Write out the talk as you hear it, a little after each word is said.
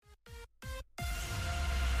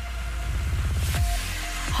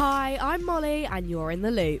Hi, I'm Molly and you're in the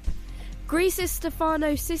loop. Greece's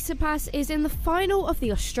Stefanos Tsitsipas is in the final of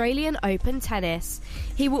the Australian Open tennis.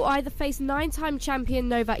 He will either face 9-time champion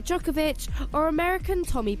Novak Djokovic or American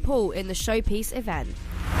Tommy Paul in the showpiece event.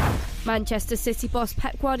 Manchester City boss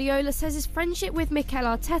Pep Guardiola says his friendship with Mikel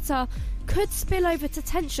Arteta could spill over to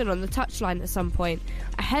tension on the touchline at some point,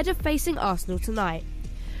 ahead of facing Arsenal tonight.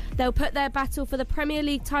 They'll put their battle for the Premier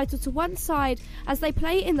League title to one side as they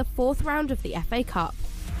play in the fourth round of the FA Cup.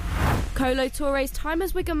 Kolo Touré's time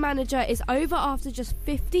as Wigan manager is over after just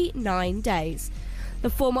 59 days. The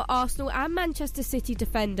former Arsenal and Manchester City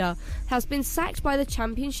defender has been sacked by the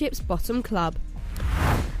Championship's bottom club.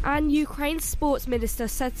 And Ukraine's sports minister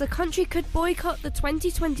says the country could boycott the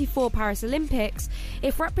 2024 Paris Olympics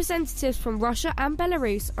if representatives from Russia and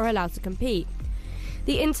Belarus are allowed to compete.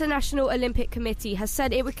 The International Olympic Committee has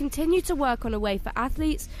said it would continue to work on a way for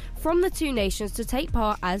athletes from the two nations to take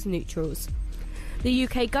part as neutrals. The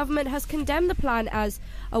UK government has condemned the plan as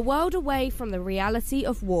a world away from the reality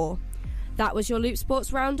of war. That was your Loop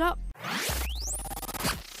Sports Roundup.